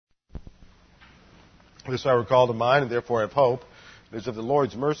This I recall to mind, and therefore have hope. It is of the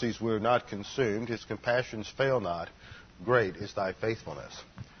Lord's mercies we are not consumed. His compassions fail not. Great is thy faithfulness.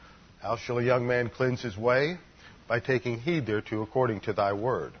 How shall a young man cleanse his way? By taking heed thereto according to thy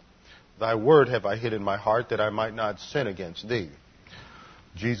word. Thy word have I hid in my heart, that I might not sin against thee.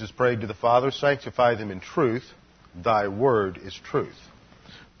 Jesus prayed to the Father, sanctify them in truth. Thy word is truth.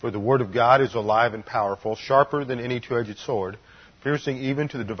 For the word of God is alive and powerful, sharper than any two-edged sword, piercing even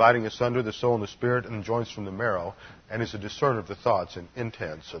to the dividing asunder the soul and the spirit and the joints from the marrow, and is a discerner of the thoughts and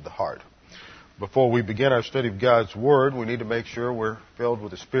intents of the heart. Before we begin our study of God's Word, we need to make sure we're filled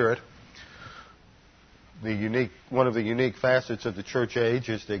with the Spirit. One of the unique facets of the church age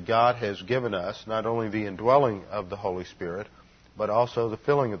is that God has given us not only the indwelling of the Holy Spirit, but also the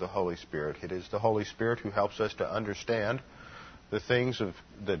filling of the Holy Spirit. It is the Holy Spirit who helps us to understand the things of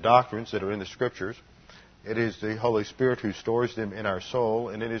the doctrines that are in the Scriptures. It is the Holy Spirit who stores them in our soul,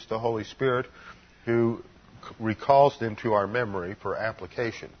 and it is the Holy Spirit who recalls them to our memory for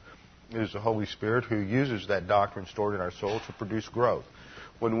application. It is the Holy Spirit who uses that doctrine stored in our soul to produce growth.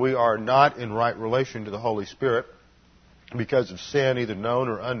 When we are not in right relation to the Holy Spirit because of sin, either known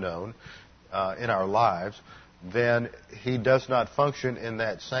or unknown, in our lives, then He does not function in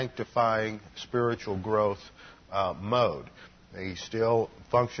that sanctifying spiritual growth mode. He still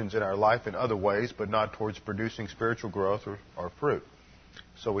functions in our life in other ways, but not towards producing spiritual growth or fruit.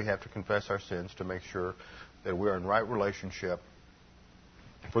 So we have to confess our sins to make sure that we are in right relationship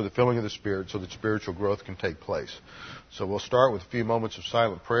for the filling of the Spirit so that spiritual growth can take place. So we'll start with a few moments of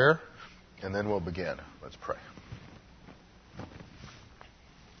silent prayer, and then we'll begin. Let's pray.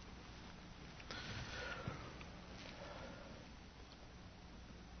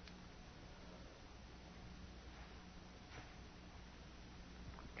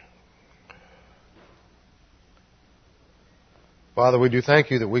 Father, we do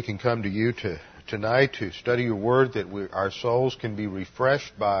thank you that we can come to you tonight to study your word, that our souls can be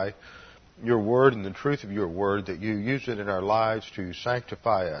refreshed by your word and the truth of your word, that you use it in our lives to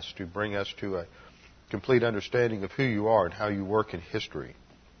sanctify us, to bring us to a complete understanding of who you are and how you work in history.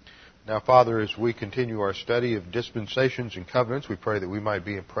 Now, Father, as we continue our study of dispensations and covenants, we pray that we might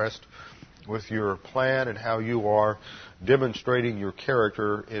be impressed with your plan and how you are demonstrating your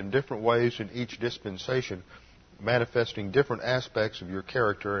character in different ways in each dispensation, manifesting different aspects of your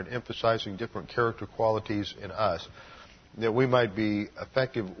character and emphasizing different character qualities in us, that we might be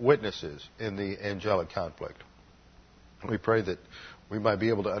effective witnesses in the angelic conflict. We pray that we might be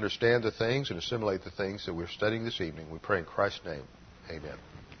able to understand the things and assimilate the things that we're studying this evening. We pray in Christ's name. Amen.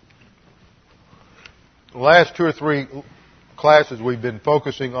 The last 2 or 3 classes we've been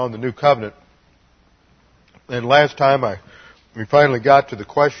focusing on the New Covenant. And last time we finally got to the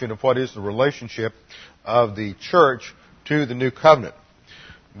question of what is the relationship of the church to the New Covenant.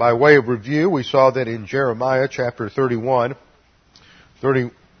 By way of review, we saw that in Jeremiah chapter 32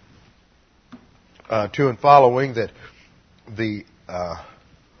 and following, that the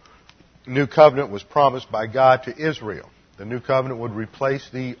New Covenant was promised by God to Israel. The New Covenant would replace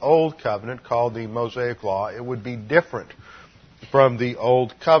the Old Covenant called the Mosaic Law. It would be different from the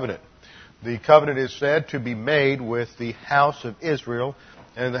Old Covenant. The covenant is said to be made with the house of Israel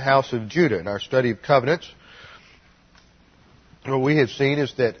and the house of Judah. In our study of covenants, what we have seen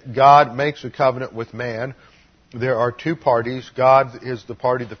is that God makes a covenant with man. There are 2 parties. God is the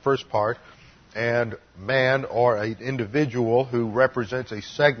party, the first part, and man, or an individual who represents a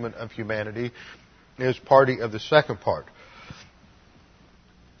segment of humanity, is party of the second part.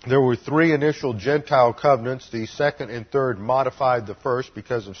 There were 3 initial Gentile covenants. The second and third modified the first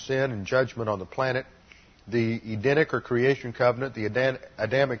because of sin and judgment on the planet. The Edenic or creation covenant, the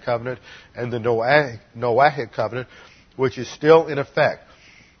Adamic covenant, and the Noahic covenant, which is still in effect.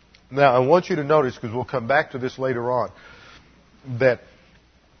 Now, I want you to notice, because we'll come back to this later on, that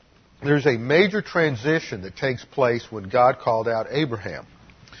there's a major transition that takes place when God called out Abraham.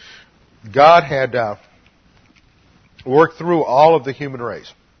 God had worked through all of the human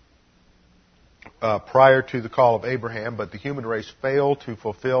race prior to the call of Abraham, but the human race failed to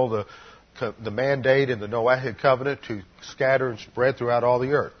fulfill the mandate in the Noahic covenant to scatter and spread throughout all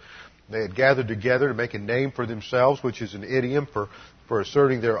the earth. They had gathered together to make a name for themselves, which is an idiom for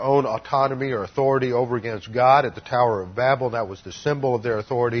asserting their own autonomy or authority over against God at the Tower of Babel. That was the symbol of their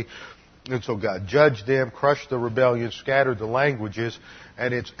authority. And so God judged them, crushed the rebellion, scattered the languages,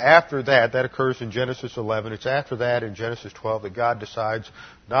 and it's after that occurs in Genesis 11, it's after that in Genesis 12 that God decides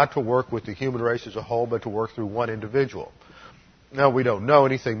not to work with the human race as a whole, but to work through one individual. Now, we don't know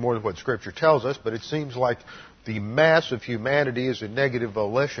anything more than what Scripture tells us, but it seems like the mass of humanity is a negative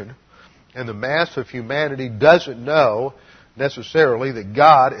volition, and the mass of humanity doesn't know necessarily that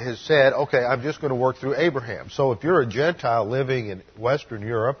God has said, okay, I'm just going to work through Abraham. So if you're a Gentile living in Western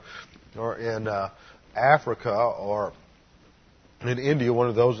Europe or in Africa or in India, one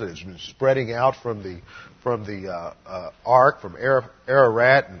of those that has been spreading out from the ark, from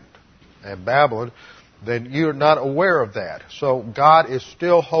Ararat and Babylon, then you're not aware of that. So God is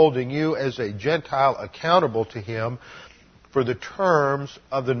still holding you as a Gentile accountable to Him for the terms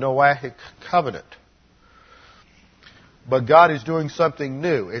of the Noahic covenant. But God is doing something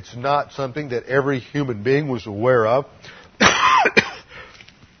new. It's not something that every human being was aware of.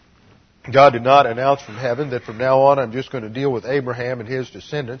 God did not announce from heaven that from now on I'm just going to deal with Abraham and his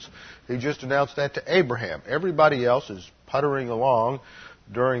descendants. He just announced that to Abraham. Everybody else is puttering along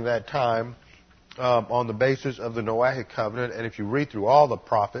during that time on the basis of the Noahic covenant. And if you read through all the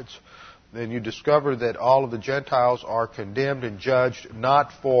prophets, then you discover that all of the Gentiles are condemned and judged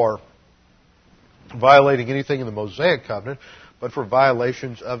not for violating anything in the Mosaic covenant, but for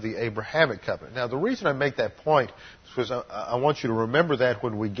violations of the Abrahamic covenant. Now, the reason I make that point is because I want you to remember that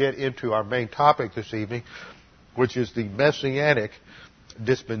when we get into our main topic this evening, which is the Messianic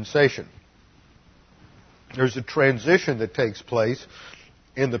dispensation. There's a transition that takes place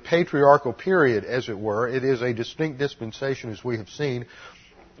in the patriarchal period, as it were. It is a distinct dispensation, as we have seen,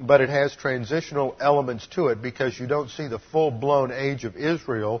 but it has transitional elements to it because you don't see the full-blown age of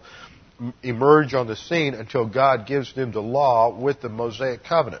Israel emerge on the scene until God gives them the law with the Mosaic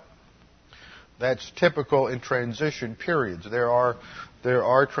covenant. That's typical in transition periods. There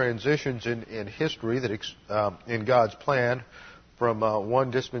are transitions in history that in God's plan from one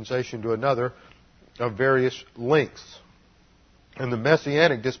dispensation to another of various lengths. And the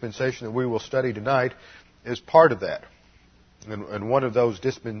Messianic dispensation that we will study tonight is part of that. And one of those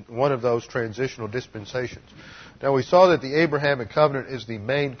transitional dispensations. Now we saw that the Abrahamic covenant is the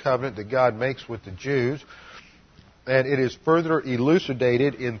main covenant that God makes with the Jews, and it is further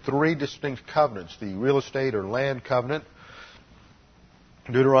elucidated in three distinct covenants: the real estate or land covenant,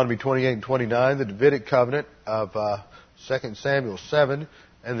 Deuteronomy 28 and 29, the Davidic covenant of 2 Samuel 7,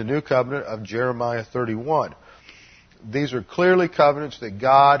 and the new covenant of Jeremiah 31. These are clearly covenants that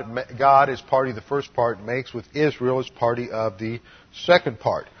God as party of the first part makes with Israel as party of the second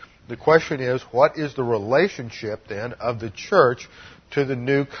part. The question is, what is the relationship then of the church to the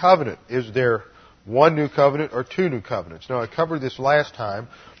new covenant? Is there one new covenant or two new covenants? Now, I covered this last time,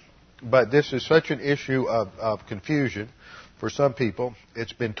 but this is such an issue of confusion for some people.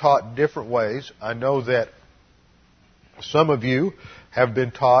 It's been taught different ways. I know that some of you have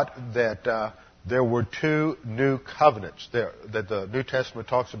been taught that there were two new covenants, that the New Testament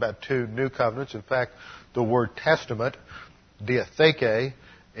talks about two new covenants. In fact, the word testament, diatheke,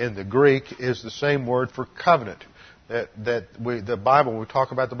 in the Greek is the same word for covenant. The Bible, when we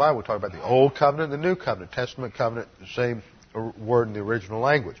talk about the Bible, we talk about the Old Covenant and the New Covenant. Testament, covenant, the same word in the original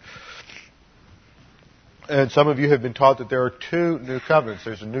language. And some of you have been taught that there are two new covenants.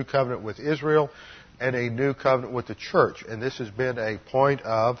 There's a new covenant with Israel and a new covenant with the church. And this has been a point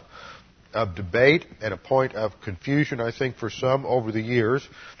of debate and a point of confusion, I think, for some over the years.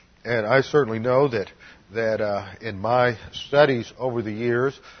 And I certainly know that in my studies over the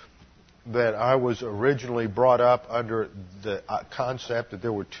years that I was originally brought up under the concept that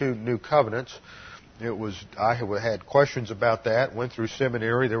there were two new covenants. I had questions about that, went through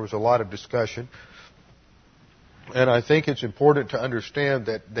seminary, there was a lot of discussion. And I think it's important to understand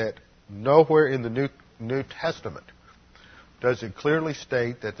that nowhere in the New Testament does it clearly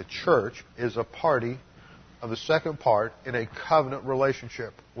state that the church is a party of the second part in a covenant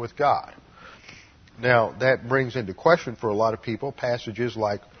relationship with God. Now, that brings into question for a lot of people passages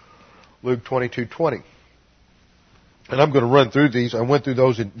like Luke 22:20. And I'm going to run through these. I went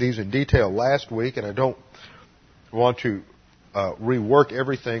through these in detail last week, and I don't want to rework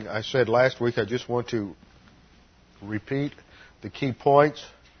everything I said last week. I just want to repeat the key points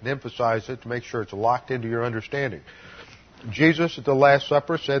and emphasize it to make sure it's locked into your understanding. Jesus at the Last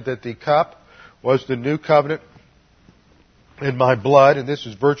Supper said that the cup was the new covenant in my blood, and this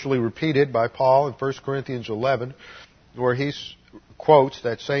is virtually repeated by Paul in 1 Corinthians 11, where he quotes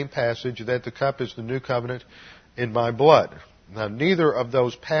that same passage, that the cup is the new covenant in my blood. Now, neither of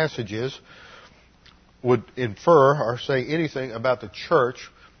those passages would infer or say anything about the church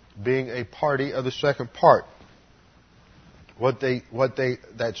being a party of the second part.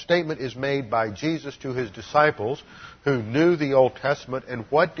 That statement is made by Jesus to his disciples who knew the Old Testament. And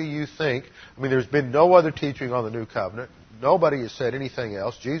what do you think? I mean, there's been no other teaching on the New Covenant. Nobody has said anything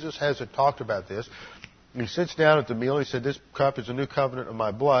else. Jesus hasn't talked about this. He sits down at the meal and he said, this cup is a new covenant of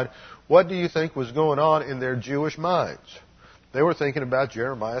my blood. What do you think was going on in their Jewish minds? They were thinking about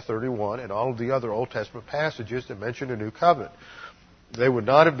Jeremiah 31 and all of the other Old Testament passages that mention a new covenant. They would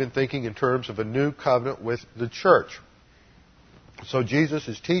not have been thinking in terms of a new covenant with the church. So Jesus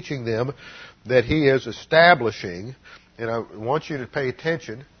is teaching them that He is establishing, and I want you to pay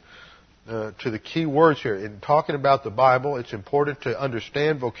attention to the key words here. In talking about the Bible, it's important to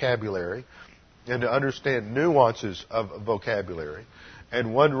understand vocabulary and to understand nuances of vocabulary.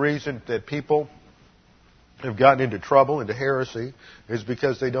 And one reason that people have gotten into trouble, into heresy, is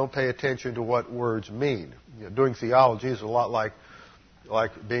because they don't pay attention to what words mean. Doing theology is a lot like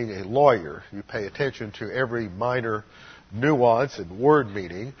being a lawyer. You pay attention to every minor nuance and word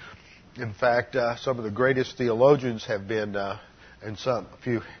meaning. In fact, some of the greatest theologians have been, and a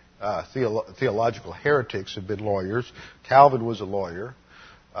few theological heretics have been lawyers. Calvin was a lawyer.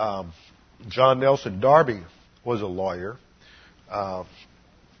 John Nelson Darby was a lawyer.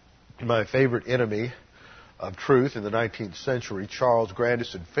 My favorite enemy of truth in the 19th century, Charles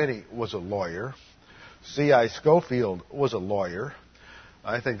Grandison Finney, was a lawyer. C.I. Scofield was a lawyer.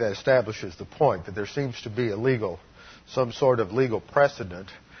 I think that establishes the point that there seems to be some sort of legal precedent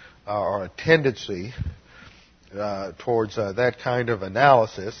or a tendency towards that kind of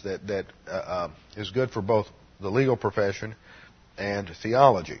analysis that is good for both the legal profession and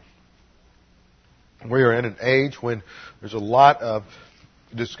theology. We are in an age when there's a lot of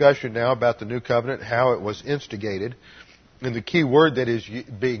discussion now about the new covenant, how it was instigated. And the key word that is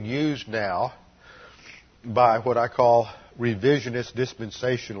being used now by what I call revisionist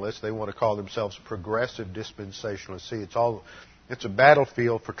dispensationalists, they want to call themselves progressive dispensationalists. See, it's a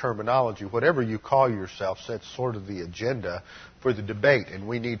battlefield for terminology. Whatever you call yourself sets sort of the agenda for the debate, and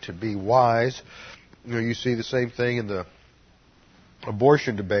we need to be wise. You see the same thing in the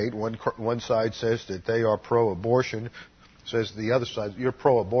abortion debate. One side says that they are pro-abortion, says the other side, you're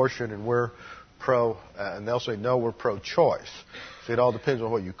pro-abortion and we're and they'll say, no, we're pro-choice. So it all depends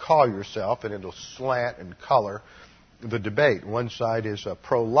on what you call yourself, and it'll slant and color the debate. One side is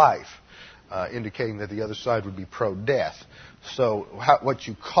pro-life, indicating that the other side would be pro-death. So what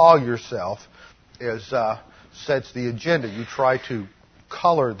you call yourself sets the agenda. You try to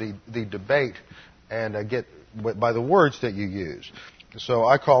color the debate and get by the words that you use. So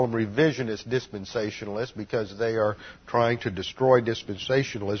I call them revisionist dispensationalists because they are trying to destroy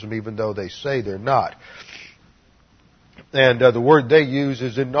dispensationalism even though they say they're not. And the word they use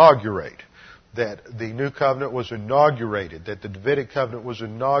is inaugurate. That the new covenant was inaugurated, that the Davidic covenant was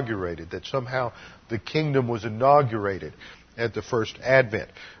inaugurated, that somehow the kingdom was inaugurated at the first advent.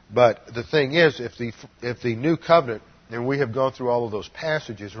 But the thing is, if the new covenant, and we have gone through all of those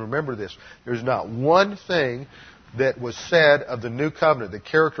passages, remember this, there's not one thing that was said of the new covenant that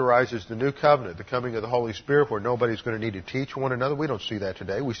characterizes the new covenant, the coming of the Holy Spirit, where nobody's going to need to teach one another. We don't see that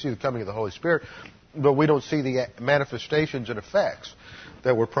today. We see the coming of the Holy Spirit, but we don't see the manifestations and effects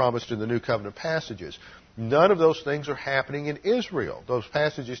that were promised in the new covenant passages. None of those things are happening in Israel. Those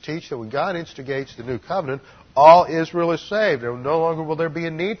passages teach that when God instigates the new covenant, all Israel is saved. No longer will there be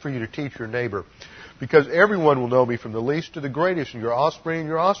a need for you to teach your neighbor, because everyone will know me from the least to the greatest, and your offspring and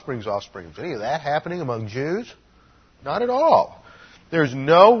your offspring's offspring. Is any of that happening among Jews? Not at all. There's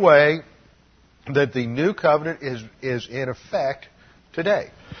no way that the new covenant is in effect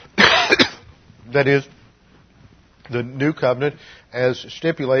today. That is, the new covenant as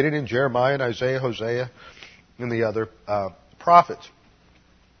stipulated in Jeremiah and Isaiah, Hosea, and the other prophets.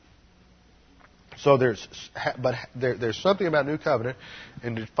 So there's something about new covenant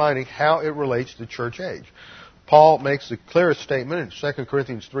in defining how it relates to the church age. Paul makes the clearest statement in 2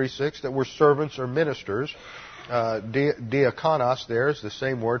 Corinthians 3:6 that we're servants or ministers. Diakonos there is the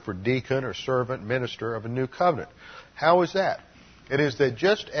same word for deacon or servant, minister of a new covenant. How is that? It is that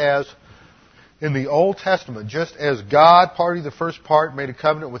just as in the Old Testament, just as God, party the first part, made a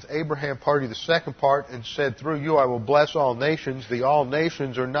covenant with Abraham, party the second part, and said, through you I will bless all nations, the all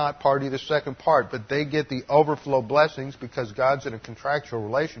nations are not party the second part, but they get the overflow blessings because God's in a contractual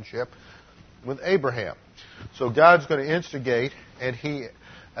relationship with Abraham. So God's going to instigate, and He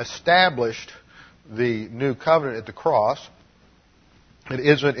established the new covenant at the cross. It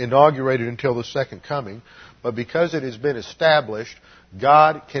isn't inaugurated until the second coming, but because it has been established,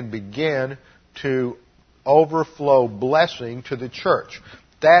 God can begin to overflow blessing to the church.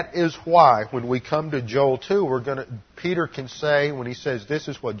 That is why when we come to Joel 2, Peter can say, when he says this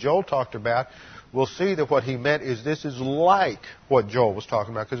is what Joel talked about, we'll see that what he meant is this is like what Joel was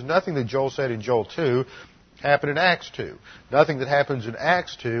talking about, because nothing that Joel said in Joel 2 happened in Acts 2. Nothing that happens in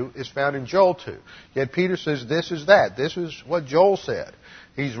Acts 2 is found in Joel 2. Yet Peter says this is that. This is what Joel said.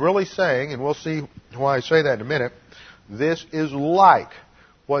 He's really saying, and we'll see why I say that in a minute, this is like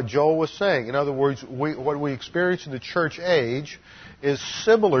what Joel was saying. In other words, what we experience in the church age is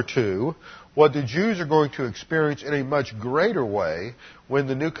similar to what the Jews are going to experience in a much greater way when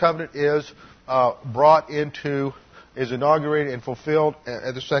the new covenant is is inaugurated and fulfilled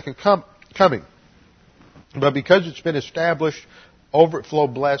at the second coming. But because it's been established, overflow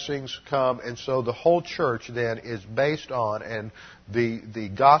blessings come, and so the whole church then is based on, and the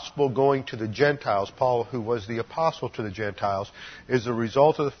gospel going to the Gentiles, Paul, who was the apostle to the Gentiles, is the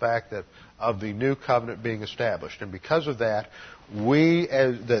result of the fact that of the new covenant being established. And because of that,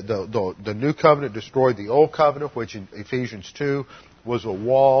 the new covenant destroyed the old covenant, which in Ephesians 2 was a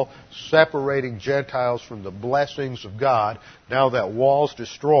wall separating Gentiles from the blessings of God. Now that wall's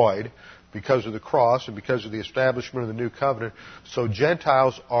destroyed because of the cross and because of the establishment of the new covenant. So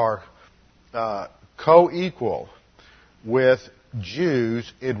Gentiles are co-equal with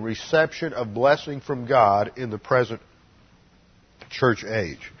Jews in reception of blessing from God in the present church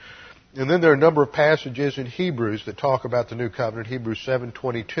age. And then there are a number of passages in Hebrews that talk about the new covenant. Hebrews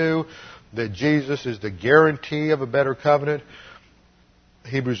 7:22, that Jesus is the guarantee of a better covenant.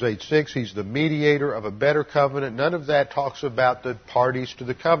 Hebrews 8:6, He's the mediator of a better covenant. None of that talks about the parties to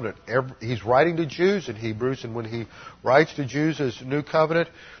the covenant. He's writing to Jews in Hebrews, and when he writes to Jews as new covenant,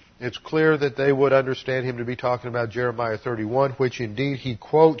 it's clear that they would understand him to be talking about Jeremiah 31, which indeed he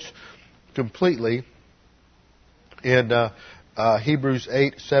quotes completely in Hebrews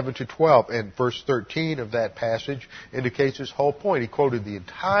 8:7-12. And verse 13 of that passage indicates his whole point. He quoted the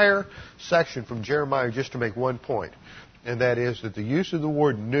entire section from Jeremiah just to make one point. And that is that the use of the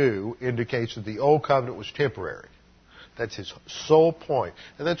word new indicates that the old covenant was temporary. That's his sole point.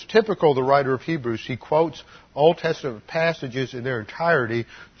 And that's typical of the writer of Hebrews. He quotes Old Testament passages in their entirety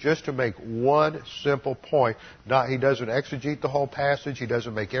just to make one simple point. He doesn't exegete the whole passage. He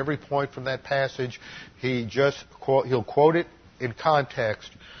doesn't make every point from that passage. He'll quote it in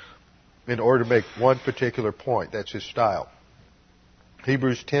context in order to make one particular point. That's his style.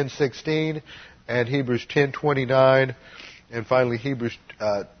 Hebrews 10:16 and Hebrews 10:29, and finally Hebrews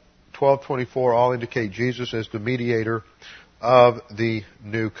 12:24 all indicate Jesus as the mediator of the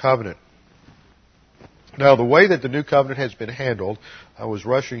new covenant. Now, the way that the new covenant has been handled, I was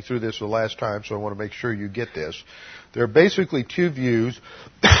rushing through this the last time, so I want to make sure you get this. There are basically two views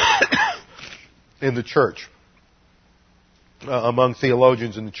in the church, among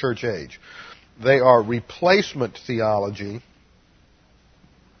theologians in the church age. They are replacement theology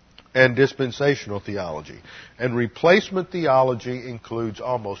and dispensational theology. And replacement theology includes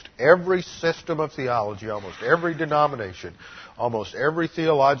almost every system of theology, almost every denomination, almost every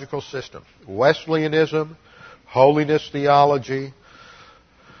theological system. Wesleyanism, holiness theology,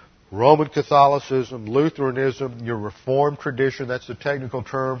 Roman Catholicism, Lutheranism, your Reformed tradition, that's the technical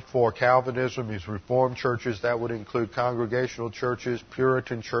term for Calvinism, is Reformed churches. That would include Congregational churches,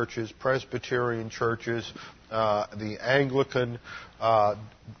 Puritan churches, Presbyterian churches, the Anglican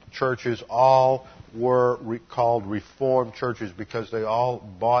churches. All were called Reformed churches because they all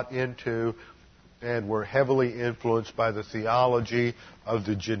bought into and were heavily influenced by the theology of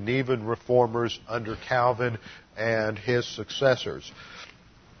the Genevan reformers under Calvin and his successors.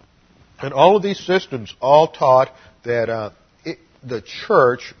 And all of these systems all taught that the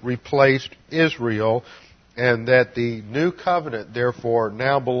church replaced Israel, and that the new covenant, therefore,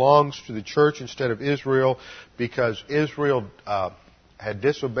 now belongs to the church instead of Israel, because Israel had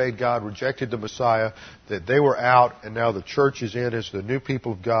disobeyed God, rejected the Messiah, that they were out, and now the church is in as the new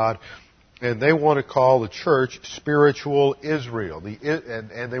people of God. And they want to call the church spiritual Israel.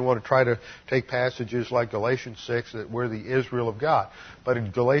 And they want to try to take passages like Galatians 6 that we're the Israel of God. But in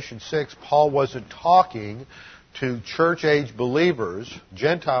Galatians 6, Paul wasn't talking to church-age believers,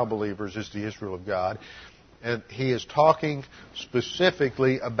 Gentile believers as the Israel of God. And he is talking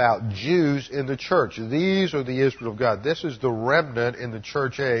specifically about Jews in the church. These are the Israel of God. This is the remnant in the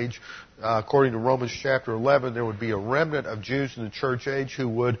church age. According to Romans chapter 11, there would be a remnant of Jews in the church age who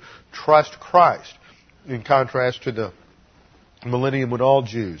would trust Christ, in contrast to the millennium when all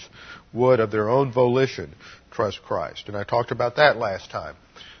Jews would, of their own volition, trust Christ. And I talked about that last time.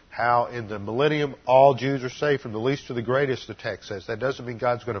 How in the millennium all Jews are saved, from the least to the greatest, the text says. That doesn't mean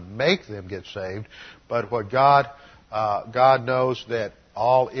God's going to make them get saved, but what God knows that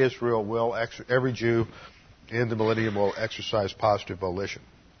all Israel will, every Jew in the millennium will exercise positive volition.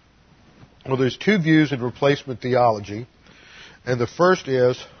 Well, there's two views in replacement theology, and the first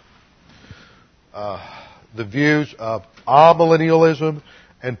is the views of amillennialism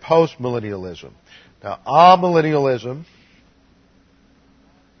and postmillennialism. Now, amillennialism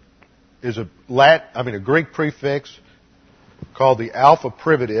is a Greek prefix called the alpha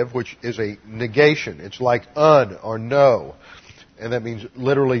privative, which is a negation. It's like un or no. and that means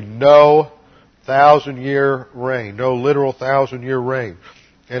literally no 1,000-year reign, no literal 1,000-year reign.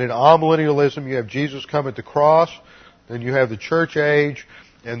 And in amillennialism, you have Jesus come at the cross, then you have the church age,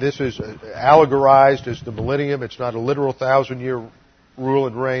 and this is allegorized as the millennium. It's not a literal 1,000-year rule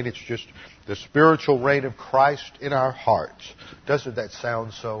and reign, it's just the spiritual reign of Christ in our hearts. Doesn't that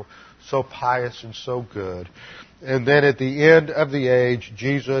sound so pious and so good? And then at the end of the age,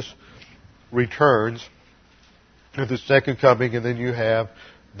 Jesus returns at the second coming, and then you have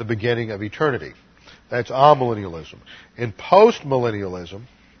the beginning of eternity. That's amillennialism. In postmillennialism,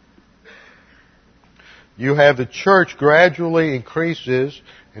 you have the church gradually increases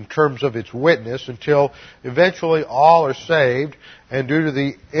in terms of its witness until eventually all are saved, and due to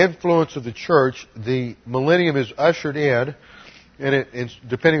the influence of the church, the millennium is ushered in, and it's,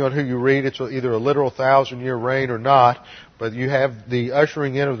 depending on who you read, it's either a literal 1,000-year reign or not, but you have the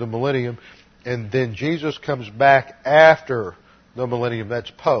ushering in of the millennium, and then Jesus comes back after the millennium.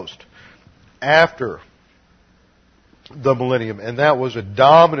 That's post. After the millennium. And that was a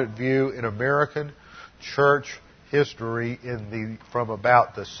dominant view in American church history from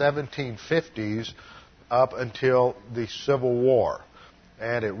about the 1750s up until the Civil War.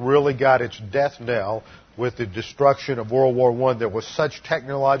 And it really got its death knell with the destruction of World War I. There was such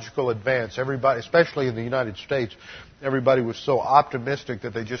technological advance. Everybody, especially in the United States, everybody was so optimistic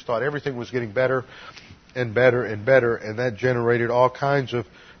that they just thought everything was getting better and better and better, and that generated all kinds of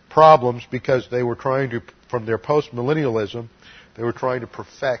problems because they were trying to, from their post-millennialism, they were trying to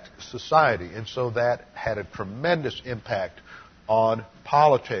perfect society. And so that had a tremendous impact on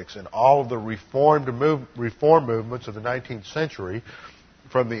politics and all of the reform movements of the 19th century,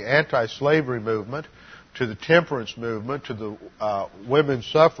 from the anti-slavery movement to the temperance movement to the women's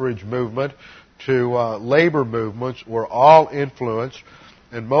suffrage movement to labor movements, were all influenced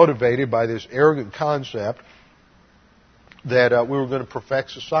and motivated by this arrogant concept that we were going to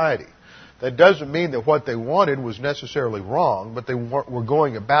perfect society. That doesn't mean that what they wanted was necessarily wrong, but they were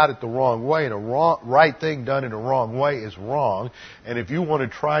going about it the wrong way, and a right thing done in a wrong way is wrong. And if you want to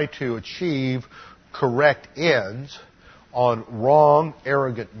try to achieve correct ends on wrong,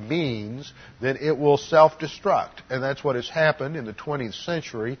 arrogant means, then it will self-destruct. And that's what has happened in the 20th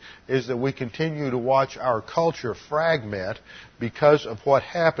century, is that we continue to watch our culture fragment because of what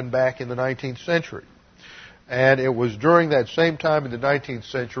happened back in the 19th century. And it was during that same time in the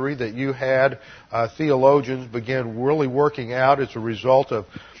 19th century that you had theologians begin really working out as a result of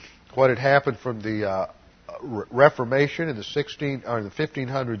what had happened from the Reformation in the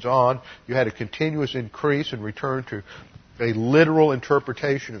 1500s on. You had a continuous increase and return to a literal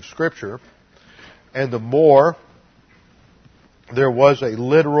interpretation of Scripture, and the more there was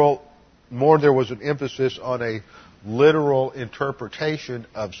an emphasis on a literal interpretation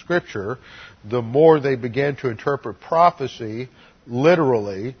of Scripture, the more they began to interpret prophecy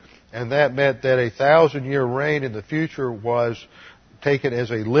literally, and that meant that a 1,000-year reign in the future was taken as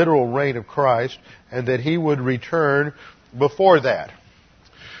a literal reign of Christ, and that He would return before that.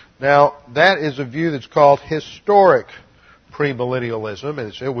 Now, that is a view that's called historic premillennialism,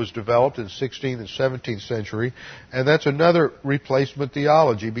 and it was developed in the 16th and 17th century, and that's another replacement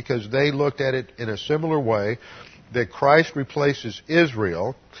theology, because they looked at it in a similar way, that Christ replaces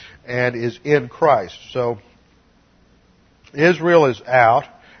Israel and is in Christ. So Israel is out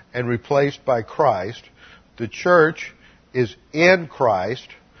and replaced by Christ. The church is in Christ,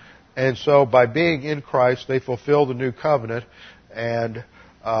 and so by being in Christ, they fulfill the new covenant and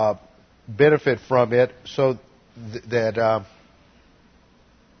benefit from it, so that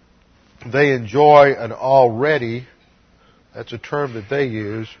they enjoy an already, that's a term that they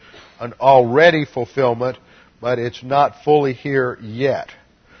use, an already fulfillment, but it's not fully here yet.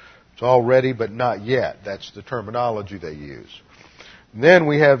 It's already, but not yet. That's the terminology they use. And then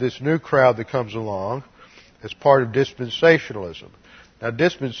we have this new crowd that comes along as part of dispensationalism. Now,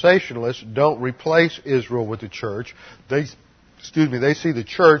 dispensationalists don't replace Israel with the church. They see the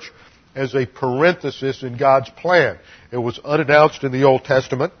church as a parenthesis in God's plan. It was unannounced in the Old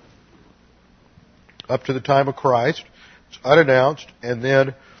Testament up to the time of Christ. It's unannounced, and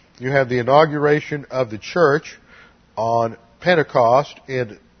then you have the inauguration of the church on Pentecost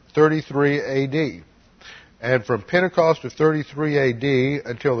in 33 A.D. And from Pentecost of 33 A.D.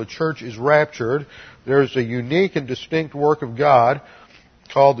 until the church is raptured, there's a unique and distinct work of God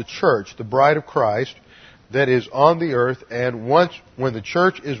called the church, the bride of Christ, that is on the earth. And when the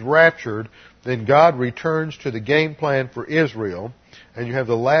church is raptured, then God returns to the game plan for Israel, and you have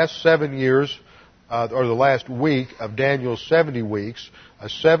the last 7 years, or the last week of Daniel's 70 weeks, a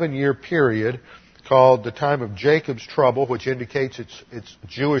 7-year period called the time of Jacob's trouble, which indicates its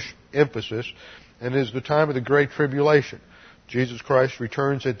Jewish emphasis, and is the time of the Great Tribulation. Jesus Christ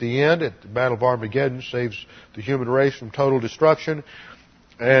returns at the end, at the Battle of Armageddon, saves the human race from total destruction.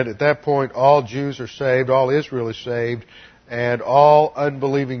 And at that point, all Jews are saved, all Israel is saved, and all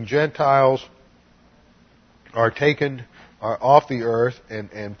unbelieving Gentiles are taken off the earth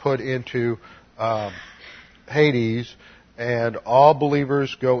and put into Hades, and all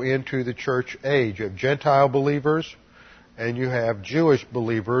believers go into the church age. You have Gentile believers, and you have Jewish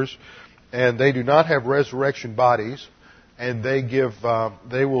believers, and they do not have resurrection bodies, and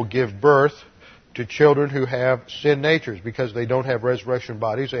they will give birth to children who have sin natures. Because they don't have resurrection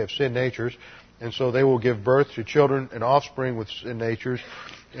bodies, they have sin natures, and so they will give birth to children and offspring with sin natures.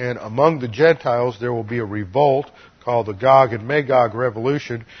 And among the Gentiles there will be a revolt called the Gog and Magog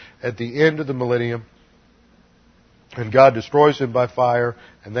revolution at the end of the millennium, and God destroys them by fire,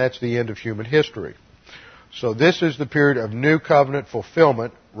 and that's the end of human history. So this is the period of new covenant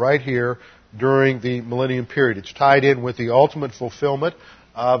fulfillment right here during the millennium period. It's tied in with the ultimate fulfillment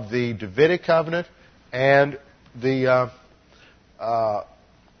of the Davidic covenant and the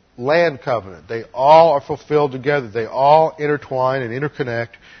land covenant. They all are fulfilled together. They all intertwine and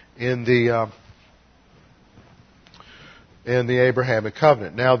interconnect in the Abrahamic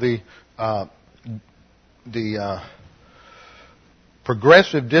covenant. Now the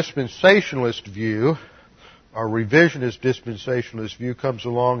progressive dispensationalist view, or revisionist dispensationalist view, comes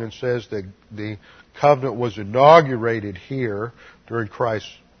along and says that the covenant was inaugurated here during Christ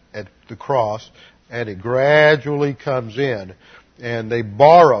at the cross, and it gradually comes in. And they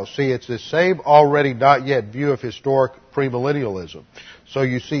borrow. See, it's the same already not yet view of historic premillennialism. So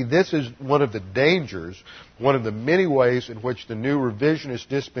you see, this is one of the dangers, one of the many ways in which the new revisionist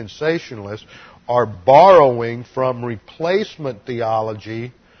dispensationalists are borrowing from replacement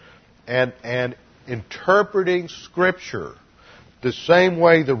theology and interpreting Scripture the same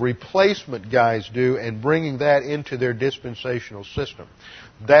way the replacement guys do, and bringing that into their dispensational system.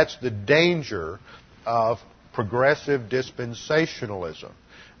 That's the danger of progressive dispensationalism.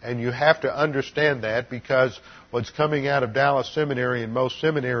 And you have to understand that, because what's coming out of Dallas Seminary and most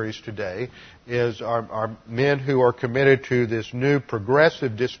seminaries today is are men who are committed to this new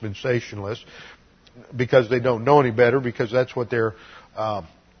progressive dispensationalist, because they don't know any better, because that's what their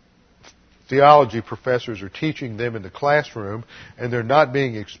theology professors are teaching them in the classroom, and they're not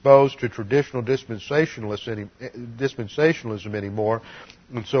being exposed to traditional dispensationalism anymore.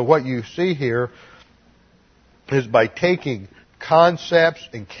 And so what you see here is, by taking concepts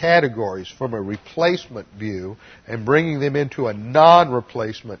and categories from a replacement view and bringing them into a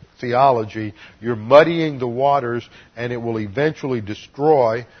non-replacement theology, you're muddying the waters, and it will eventually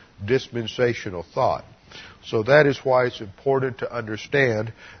destroy dispensational thought. So that is why it's important to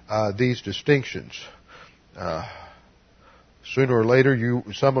understand these distinctions. Sooner or later,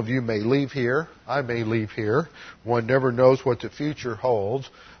 some of you may leave here. I may leave here. One never knows what the future holds.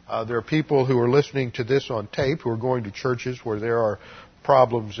 There are people who are listening to this on tape who are going to churches where there are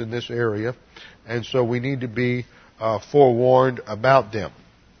problems in this area, and so we need to be forewarned about them.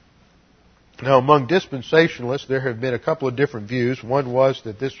 Now, among dispensationalists, there have been a couple of different views. One was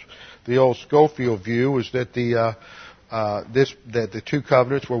that the old Scofield view was that that the two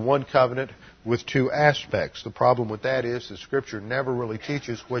covenants were one covenant with two aspects. The problem with that is the Scripture never really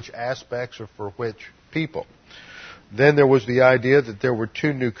teaches which aspects are for which people. Then there was the idea that there were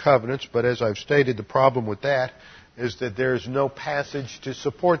two new covenants, but as I've stated, the problem with that is that there is no passage to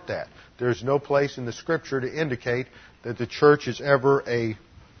support that. There is no place in the Scripture to indicate that the church is ever a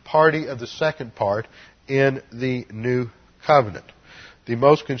party of the second part in the new covenant. The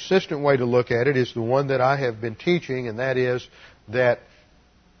most consistent way to look at it is the one that I have been teaching, and that is that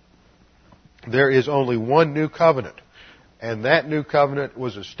there is only one new covenant. And that new covenant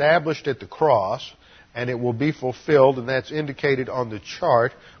was established at the cross, and it will be fulfilled, and that's indicated on the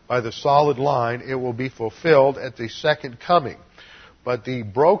chart by the solid line. It will be fulfilled at the second coming. But the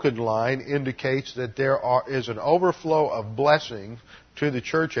broken line indicates that there is an overflow of blessing to the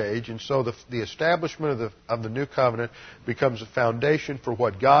church age, and so the establishment of the new covenant becomes a foundation for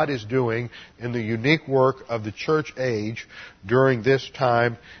what God is doing in the unique work of the church age during this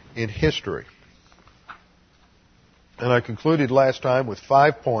time in history. And I concluded last time with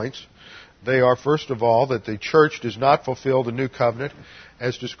 5 points. They are, first of all, that the church does not fulfill the new covenant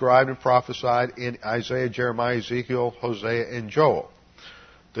as described and prophesied in Isaiah, Jeremiah, Ezekiel, Hosea, and Joel.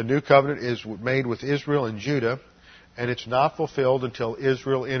 The new covenant is made with Israel and Judah, and it's not fulfilled until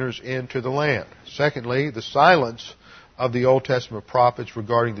Israel enters into the land. Secondly, the silence of the Old Testament prophets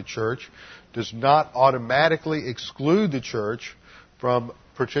regarding the church does not automatically exclude the church from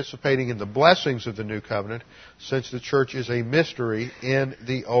participating in the blessings of the New Covenant, since the church is a mystery in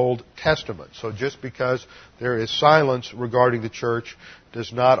the Old Testament. So just because there is silence regarding the church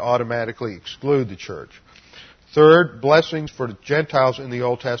does not automatically exclude the church. Third, blessings for the Gentiles in the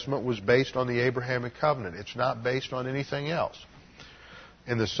Old Testament was based on the Abrahamic covenant. It's not based on anything else.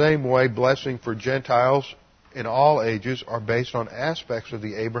 In the same way, blessing for Gentiles in all ages are based on aspects of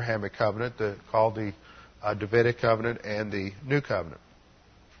the Abrahamic covenant called the Davidic covenant and the New Covenant.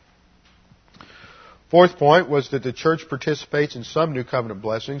 Fourth point was that the church participates in some New Covenant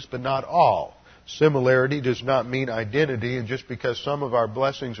blessings, but not all. Similarity does not mean identity, and just because some of our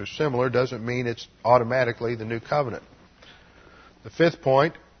blessings are similar doesn't mean it's automatically the New Covenant. The fifth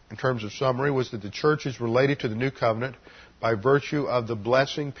point, in terms of summary, was that the church is related to the New Covenant by virtue of the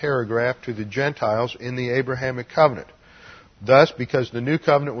blessing paragraph to the Gentiles in the Abrahamic covenant. Thus, because the New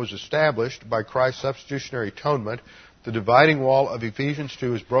Covenant was established by Christ's substitutionary atonement, the dividing wall of Ephesians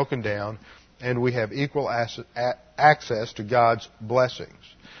 2 is broken down, and we have equal access to God's blessings.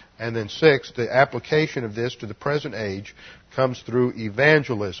 And then sixth, the application of this to the present age comes through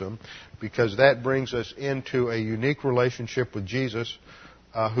evangelism, because that brings us into a unique relationship with Jesus,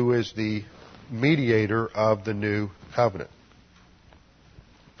 who is the mediator of the New Covenant.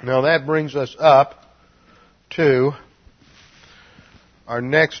 Now that brings us up to our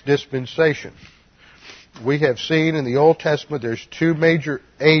next dispensation. We have seen in the Old Testament there's two major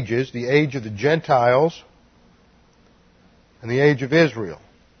ages, the age of the Gentiles and the age of Israel.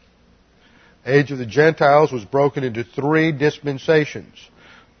 The age of the Gentiles was broken into three dispensations.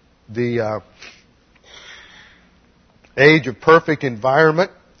 The age of perfect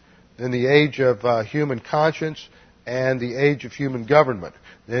environment, then the age of human conscience, and the age of human government.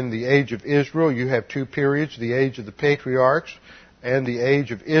 Then the age of Israel, you have two periods, the age of the patriarchs and the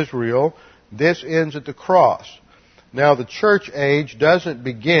age of Israel. This ends at the cross. Now the church age doesn't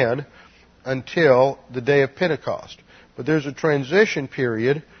begin until the day of Pentecost. But there's a transition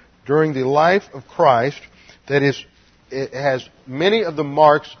period during the life of Christ it has many of the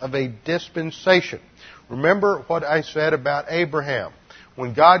marks of a dispensation. Remember what I said about Abraham.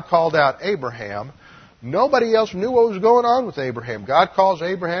 When God called out Abraham, nobody else knew what was going on with Abraham. God calls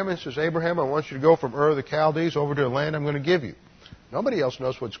Abraham and says, Abraham, I want you to go from Ur of the Chaldees over to a land I'm going to give you. Nobody else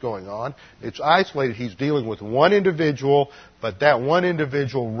knows what's going on. It's isolated. He's dealing with one individual, but that one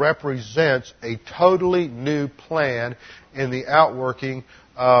individual represents a totally new plan in the outworking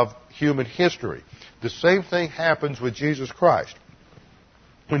of human history. The same thing happens with Jesus Christ.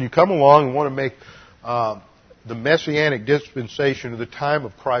 When you come along and want to make the Messianic dispensation of the time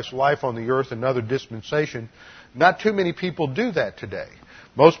of Christ's life on the earth another dispensation, not too many people do that today.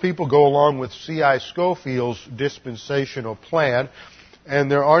 Most people go along with C.I. Scofield's dispensational plan, and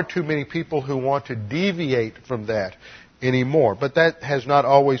there aren't too many people who want to deviate from that anymore. But that has not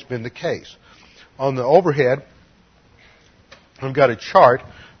always been the case. On the overhead, I've got a chart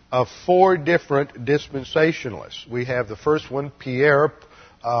of four different dispensationalists. We have the first one, Pierre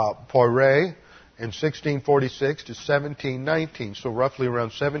Poiret, in 1646 to 1719, so roughly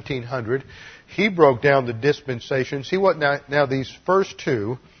around 1700. He broke down the dispensations. Now these first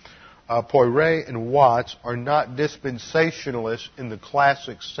two, Poiret and Watts, are not dispensationalists in the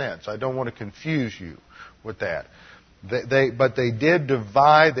classic sense. I don't want to confuse you with that. But they did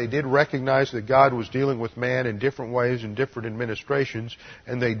divide, they did recognize that God was dealing with man in different ways in different administrations,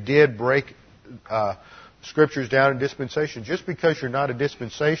 and they did break Scriptures down in dispensation. Just because you're not a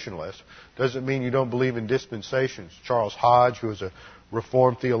dispensationalist doesn't mean you don't believe in dispensations. Charles Hodge, who was a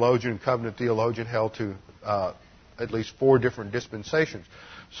Reformed theologian and covenant theologian, held to at least four different dispensations.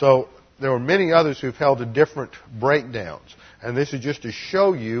 So there were many others who've held to different breakdowns. And this is just to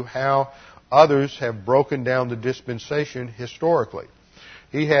show you how others have broken down the dispensation historically.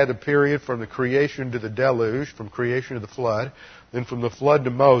 He had a period from the creation to the deluge, from creation to the flood, then from the flood to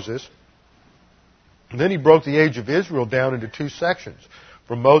Moses. And then he broke the age of Israel down into two sections,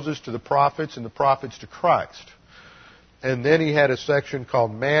 from Moses to the prophets and the prophets to Christ. And then he had a section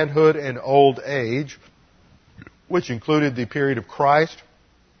called manhood and old age, which included the period of Christ,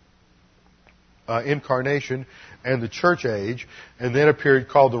 incarnation, and the church age, and then a period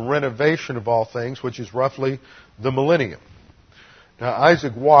called the renovation of all things, which is roughly the millennium. Now,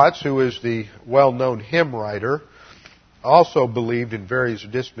 Isaac Watts, who is the well-known hymn writer, also believed in various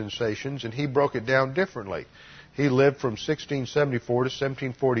dispensations, and he broke it down differently. He lived from 1674 to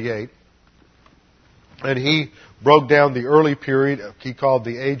 1748, and he broke down the early period he called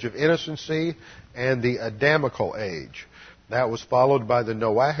the Age of Innocency and the Adamical Age. That was followed by the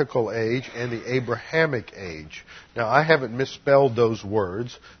Noahical Age and the Abrahamic Age. Now, I haven't misspelled those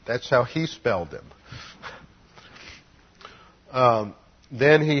words. That's how he spelled them.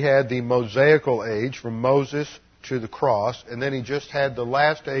 Then he had the Mosaical age from Moses to the cross, and then he just had the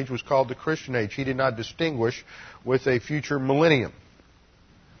last age was called the Christian age. He did not distinguish with a future millennium.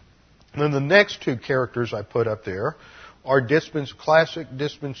 And then the next two characters I put up there are classic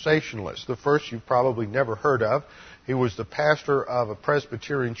dispensationalists. The first you've probably never heard of. He was the pastor of a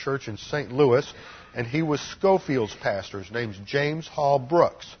Presbyterian church in St. Louis, and he was Scofield's pastor. His name's James Hall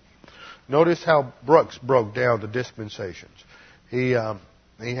Brooks. Notice how Brooks broke down the dispensations. He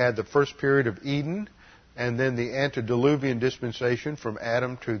had the first period of Eden, and then the antediluvian dispensation from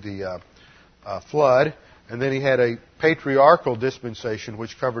Adam to the flood, and then he had a patriarchal dispensation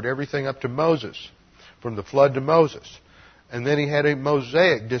which covered everything up to Moses, from the flood to Moses. And then he had a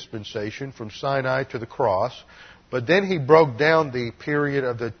Mosaic dispensation from Sinai to the cross. But then he broke down the period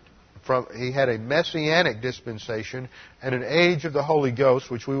of he had a Messianic dispensation and an age of the Holy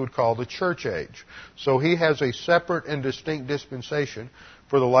Ghost, which we would call the church age. So he has a separate and distinct dispensation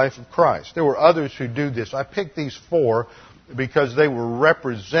for the life of Christ. There were others who do this. I picked these four because they were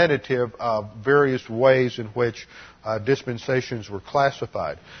representative of various ways in which dispensations were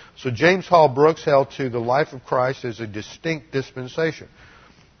classified. So James Hall Brooks held to the life of Christ as a distinct dispensation,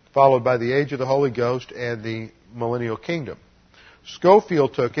 followed by the age of the Holy Ghost and the millennial kingdom.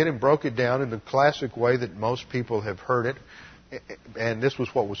 Scofield took it and broke it down in the classic way that most people have heard it, and this was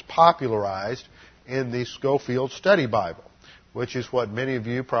what was popularized in the Scofield Study Bible, which is what many of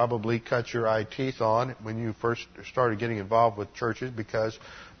you probably cut your eye teeth on when you first started getting involved with churches, because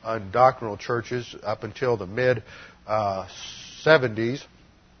in doctrinal churches up until the mid-70s,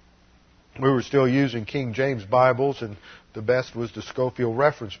 we were still using King James Bibles, and the best was the Scofield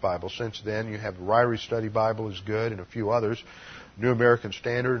Reference Bible. Since then, you have the Ryrie Study Bible is good, and a few others. New American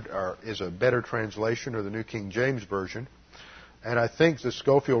Standard is a better translation, or the New King James Version. And I think the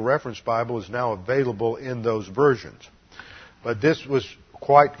Scofield Reference Bible is now available in those versions. But this was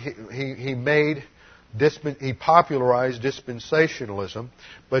quite, he popularized dispensationalism,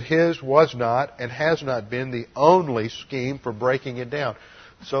 but his was not and has not been the only scheme for breaking it down.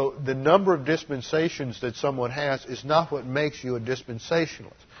 So the number of dispensations that someone has is not what makes you a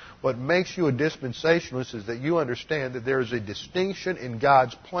dispensationalist. What makes you a dispensationalist is that you understand that there is a distinction in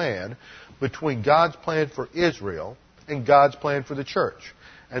God's plan between God's plan for Israel and God's plan for the church.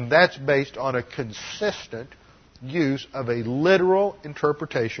 And that's based on a consistent use of a literal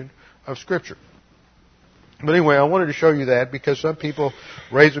interpretation of Scripture. But anyway, I wanted to show you that because some people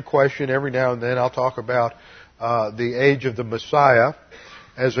raise a question every now and then. I'll talk about the age of the Messiah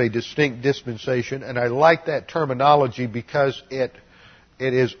as a distinct dispensation, and I like that terminology because it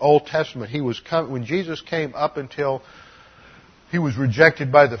is Old Testament. When Jesus came up until he was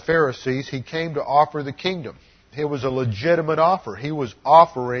rejected by the Pharisees, he came to offer the kingdom. It was a legitimate offer. He was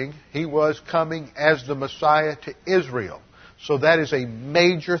coming as the Messiah to Israel. So that is a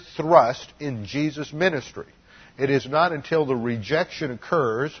major thrust in Jesus' ministry. It is not until the rejection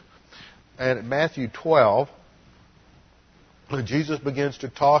occurs, and in Matthew 12, when Jesus begins to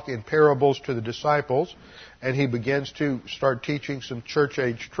talk in parables to the disciples, and he begins to start teaching some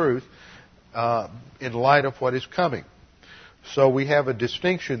church-age truth in light of what is coming. So we have a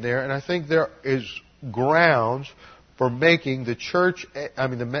distinction there, and I think there is grounds for making the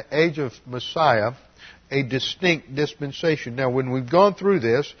age of Messiah a distinct dispensation. Now, when we've gone through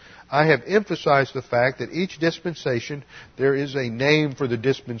this, I have emphasized the fact that each dispensation, there is a name for the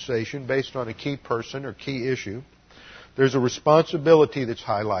dispensation based on a key person or key issue. There's a responsibility that's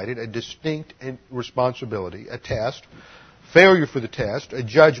highlighted, a distinct responsibility, a test, failure for the test, a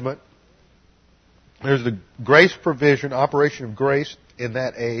judgment. There's the grace provision, operation of grace in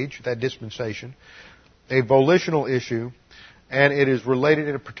that age, that dispensation, a volitional issue, and it is related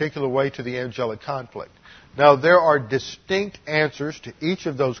in a particular way to the angelic conflict. Now, there are distinct answers to each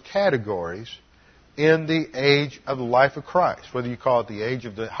of those categories in the age of the life of Christ. Whether you call it the age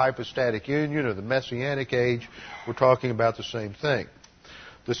of the hypostatic union or the Messianic age, we're talking about the same thing.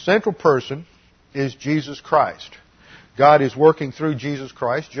 The central person is Jesus Christ. God is working through Jesus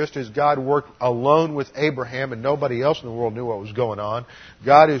Christ, just as God worked alone with Abraham and nobody else in the world knew what was going on.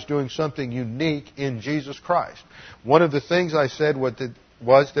 God is doing something unique in Jesus Christ. One of the things I said was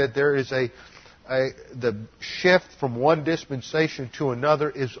that there is the shift from one dispensation to another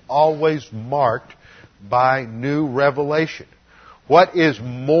is always marked by new revelation. What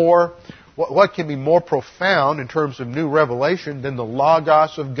can be more profound in terms of new revelation than the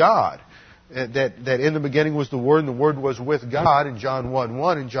Logos of God? That in the beginning was the Word, and the Word was with God, in John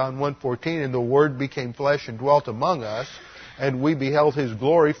 1:1 and John 1:14, and the Word became flesh and dwelt among us, and we beheld His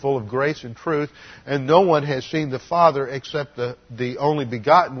glory full of grace and truth, and no one has seen the Father except the only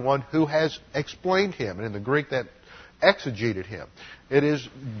begotten one who has explained Him. And in the Greek that exegeted him. It is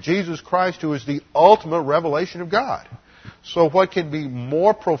Jesus Christ who is the ultimate revelation of God. So what can be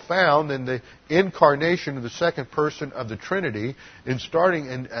more profound than the incarnation of the second person of the Trinity in starting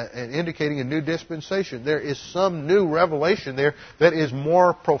and indicating a new dispensation? There is some new revelation there that is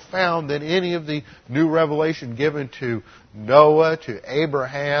more profound than any of the new revelation given to Noah, to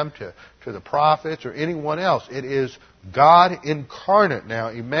Abraham, to the prophets, or anyone else. It is God incarnate now,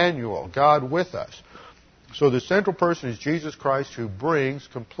 Emmanuel, God with us. So the central person is Jesus Christ, who brings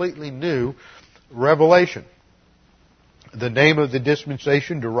completely new revelation. The name of the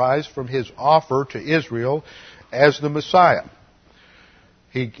dispensation derives from his offer to Israel as the Messiah.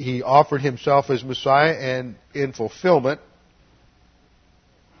 He offered himself as Messiah, and in fulfillment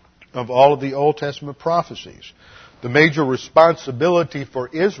of all of the Old Testament prophecies. The major responsibility for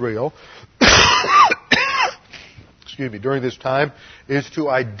Israel during this time is to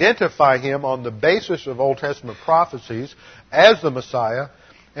identify him on the basis of Old Testament prophecies as the Messiah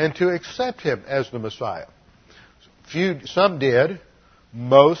and to accept him as the Messiah. Some did,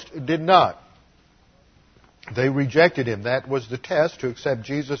 most did not. They rejected him. That was the test, to accept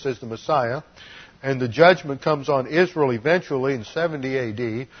Jesus as the Messiah. And the judgment comes on Israel eventually in 70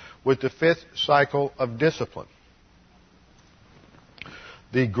 A.D. with the fifth cycle of discipline.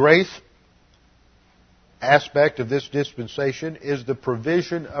 The grace aspect of this dispensation is the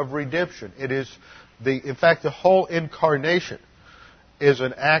provision of redemption. It is in fact, the whole incarnation is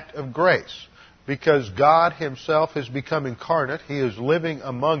an act of grace. Because God himself has become incarnate, he is living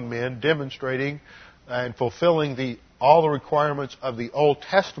among men, demonstrating and fulfilling all the requirements of the Old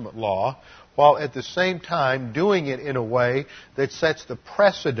Testament law, while at the same time doing it in a way that sets the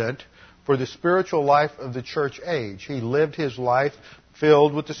precedent for the spiritual life of the church age. He lived his life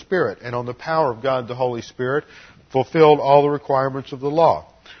filled with the Spirit, and on the power of God the Holy Spirit, fulfilled all the requirements of the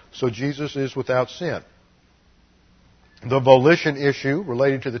law. So Jesus is without sin. The volition issue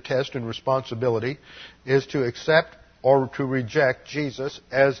related to the test and responsibility is to accept or to reject Jesus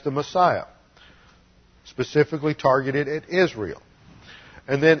as the Messiah, specifically targeted at Israel.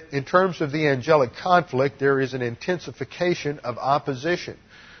 And then in terms of the angelic conflict, there is an intensification of opposition.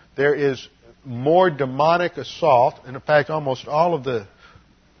 There is more demonic assault, and in fact almost all of the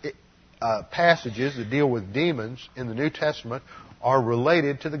passages that deal with demons in the New Testament are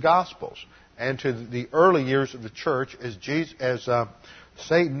related to the Gospels and to the early years of the church as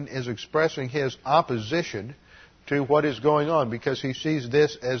Satan is expressing his opposition to what is going on, because he sees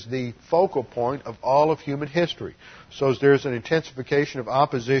this as the focal point of all of human history. So there's an intensification of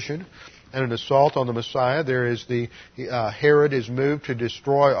opposition and an assault on the Messiah. There is Herod is moved to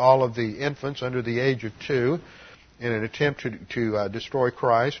destroy all of the infants under the age of 2 in an attempt to destroy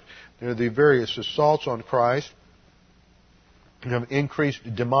Christ. There are the various assaults on Christ. Increased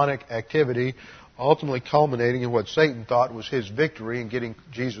demonic activity, ultimately culminating in what Satan thought was his victory in getting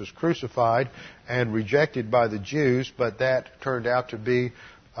Jesus crucified and rejected by the Jews, but that turned out to be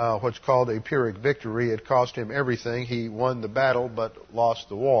what's called a Pyrrhic victory. It cost him everything. He won the battle but lost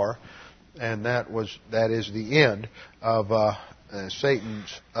the war, and that is the end of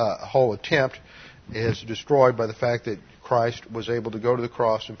Satan's whole attempt. Is destroyed by the fact that Christ was able to go to the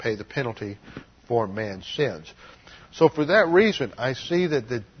cross and pay the penalty for man's sins. So for that reason, I see that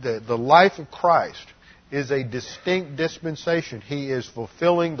the life of Christ is a distinct dispensation. He is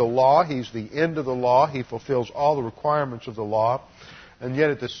fulfilling the law. He's the end of the law. He fulfills all the requirements of the law. And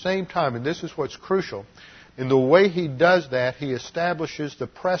yet at the same time, and this is what's crucial, in the way he does that, he establishes the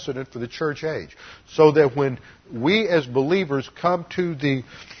precedent for the church age. So that when we as believers come to the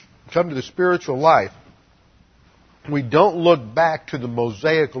spiritual life, we don't look back to the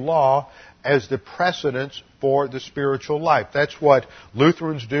Mosaic law as the precedence for the spiritual life. That's what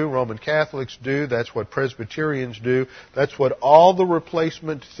Lutherans do, Roman Catholics do, that's what Presbyterians do, that's what all the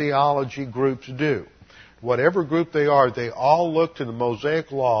replacement theology groups do. Whatever group they are, they all look to the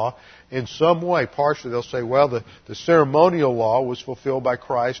Mosaic law in some way. Partially they'll say, well, the ceremonial law was fulfilled by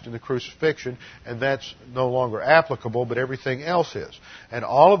Christ in the crucifixion, and that's no longer applicable, but everything else is. And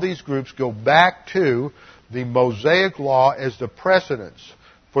all of these groups go back to the Mosaic law as the precedence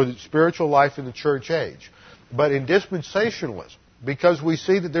for the spiritual life in the church age. But in dispensationalism, because we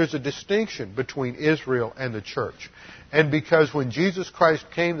see that there's a distinction between Israel and the church, and because when Jesus Christ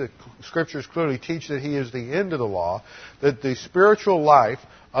came, the Scriptures clearly teach that He is the end of the law, that the spiritual life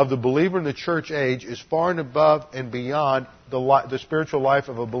of the believer in the church age is far and above and beyond the spiritual life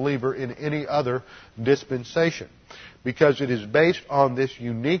of a believer in any other dispensation. Because it is based on this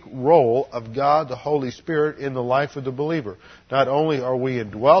unique role of God, the Holy Spirit, in the life of the believer. Not only are we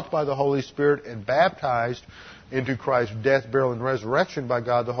indwelt by the Holy Spirit and baptized into Christ's death, burial, and resurrection by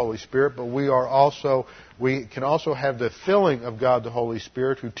God the Holy Spirit, but we can also have the filling of God the Holy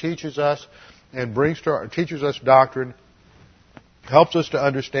Spirit, who teaches us and teaches us doctrine, helps us to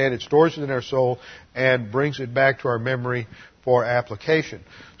understand it, stores it in our soul, and brings it back to our memory for application.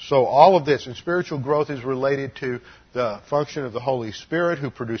 So all of this, and spiritual growth, is related to the function of the Holy Spirit, who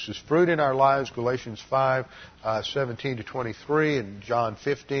produces fruit in our lives, Galatians 5:17 to 23, and John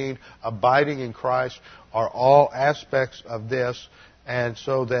 15. Abiding in Christ are all aspects of this, and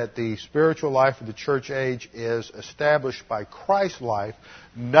so that the spiritual life of the church age is established by Christ's life,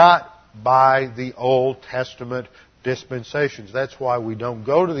 not by the Old Testament dispensations. That's why we don't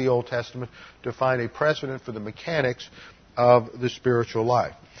go to the Old Testament to find a precedent for the mechanics of the spiritual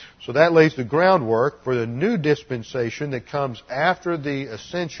life. So that lays the groundwork for the new dispensation that comes after the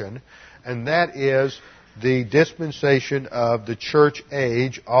ascension, and that is the dispensation of the church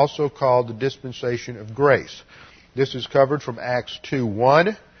age, also called the dispensation of grace. This is covered from Acts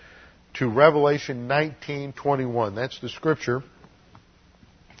 2:1 to Revelation 19:21. That's the scripture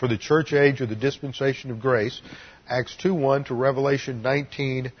for the church age or the dispensation of grace. Acts 2:1 to Revelation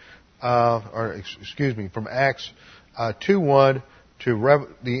 19, from Acts 2:1 to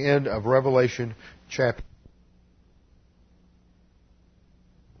the end of Revelation chapter.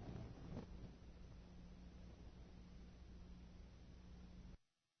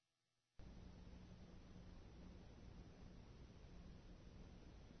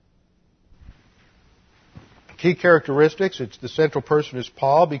 Key characteristics: it's the central person is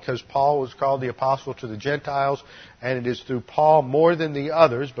Paul, because Paul was called the apostle to the Gentiles, and it is through Paul more than the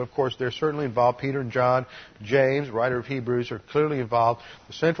others, but of course they're certainly involved. Peter and John, James, writer of Hebrews, are clearly involved.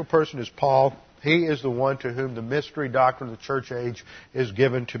 The central person is Paul. He is the one to whom the mystery doctrine of the church age is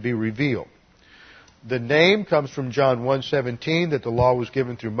given to be revealed. The name comes from John 1:17, that the law was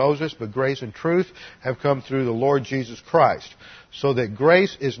given through Moses, but grace and truth have come through the Lord Jesus Christ. So that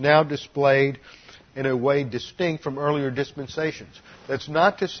grace is now displayed in a way distinct from earlier dispensations. That's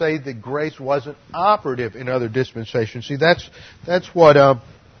not to say that grace wasn't operative in other dispensations. See, that's what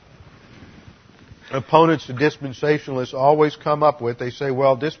opponents to dispensationalists always come up with. They say,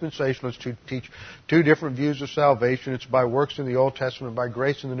 well, dispensationalists teach two different views of salvation. It's by works in the Old Testament, by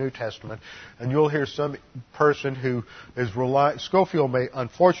grace in the New Testament. And you'll hear some person who is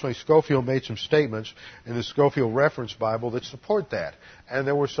unfortunately, Scofield made some statements in the Scofield Reference Bible that support that. And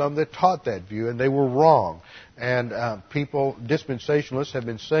there were some that taught that view, and they were wrong. And dispensationalists have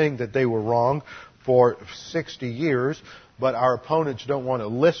been saying that they were wrong for 60 years, but our opponents don't want to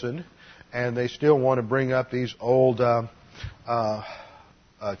listen, and they still want to bring up these old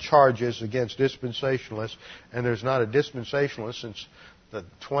charges against dispensationalists. And there's not a dispensationalist since the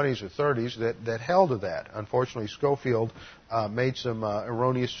 20s or 30s that held to that. Unfortunately, Scofield made some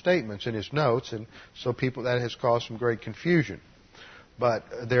erroneous statements in his notes, and so that has caused some great confusion. But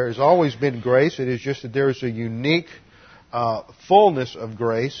there has always been grace. It is just that there is a unique fullness of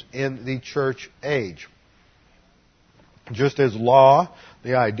grace in the church age. Just as law,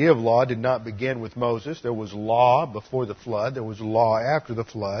 the idea of law did not begin with Moses. There was law before the flood. There was law after the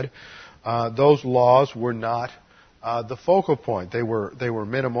flood. Those laws were not the focal point. They were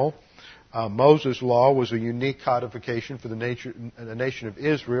minimal. Moses' law was a unique codification for the nation of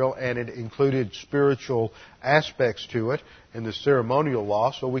Israel, and it included spiritual aspects to it in the ceremonial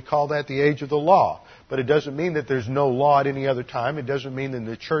law, so we call that the age of the law. But it doesn't mean that there's no law at any other time. It doesn't mean that in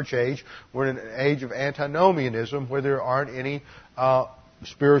the church age we're in an age of antinomianism where there aren't any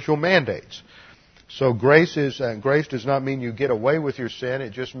spiritual mandates. So grace does not mean you get away with your sin.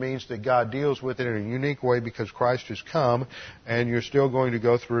 It just means that God deals with it in a unique way because Christ has come, and you're still going to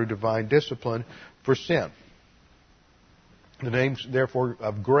go through divine discipline for sin. The name, therefore,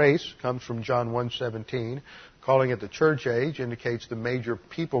 of grace comes from John 1:17. Calling it the church age indicates the major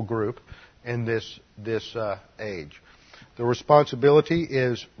people group in this age. The responsibility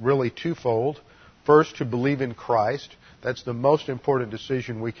is really twofold. First, to believe in Christ. That's the most important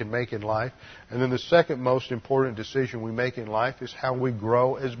decision we can make in life. And then the second most important decision we make in life is how we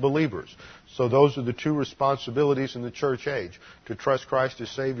grow as believers. So those are the two responsibilities in the church age. To trust Christ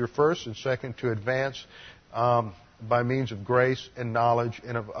as Savior first, and second, to advance by means of grace and knowledge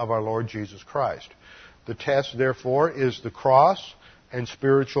of our Lord Jesus Christ. The test, therefore, is the cross and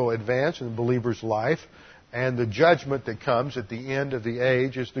spiritual advance in the believer's life. And the judgment that comes at the end of the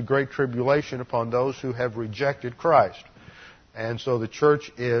age is the great tribulation upon those who have rejected Christ. And so the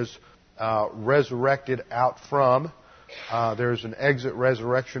church is resurrected out from. There's an exit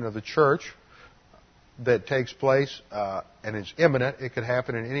resurrection of the church that takes place, and it's imminent. It could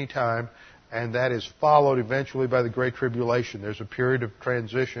happen at any time, and that is followed eventually by the Great Tribulation. There's a period of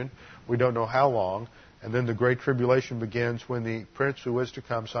transition. We don't know how long, And then the Great Tribulation begins when the Prince who is to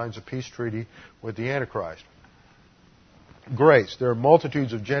come signs a peace treaty with the Antichrist. Grace. There are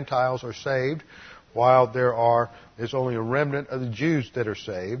multitudes of Gentiles are saved, while there's only a remnant of the Jews that are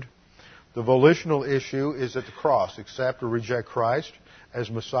saved. The volitional issue is at the cross: accept or reject Christ as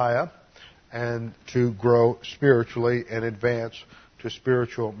Messiah, and to grow spiritually and advance to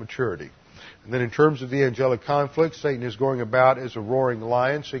spiritual maturity. And then in terms of the angelic conflict, Satan is going about as a roaring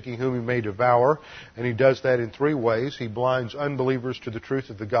lion, seeking whom he may devour. And he does that in three ways. He blinds unbelievers to the truth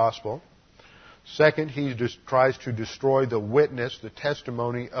of the gospel. Second, he tries to destroy the witness, the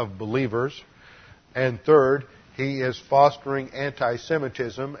testimony of believers. And third, he is fostering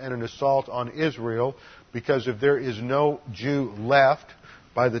anti-Semitism and an assault on Israel, because if there is no Jew left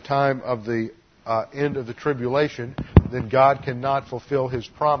by the time of the end of the tribulation, then God cannot fulfill His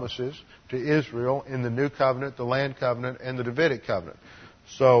promises to Israel in the New Covenant, the Land Covenant, and the Davidic Covenant.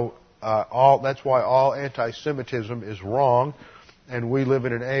 So that's why all anti-Semitism is wrong, and we live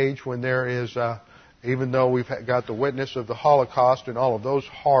in an age when there is, even though we've got the witness of the Holocaust and all of those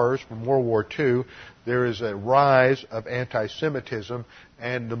horrors from World War II, there is a rise of anti-Semitism,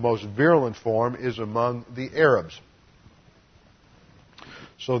 and the most virulent form is among the Arabs.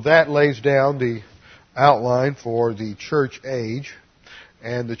 So that lays down the outline for the church age.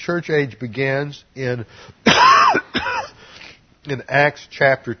 And the church age begins in Acts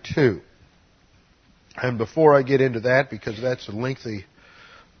chapter 2. And before I get into that, because that's a lengthy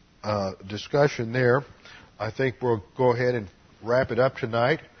discussion there, I think we'll go ahead and wrap it up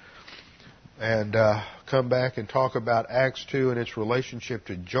tonight and come back and talk about Acts 2 and its relationship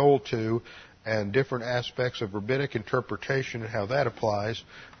to Joel 2 and different aspects of rabbinic interpretation and how that applies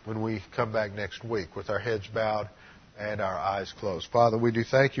when we come back next week with our heads bowed and our eyes closed. Father, we do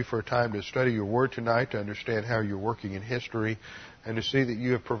thank you for a time to study your word tonight, to understand how you're working in history, and to see that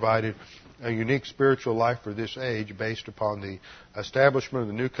you have provided a unique spiritual life for this age based upon the establishment of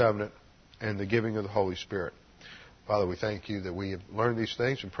the new covenant and the giving of the Holy Spirit. Father, we thank you that we have learned these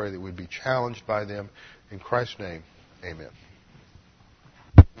things and pray that we'd be challenged by them. In Christ's name, amen.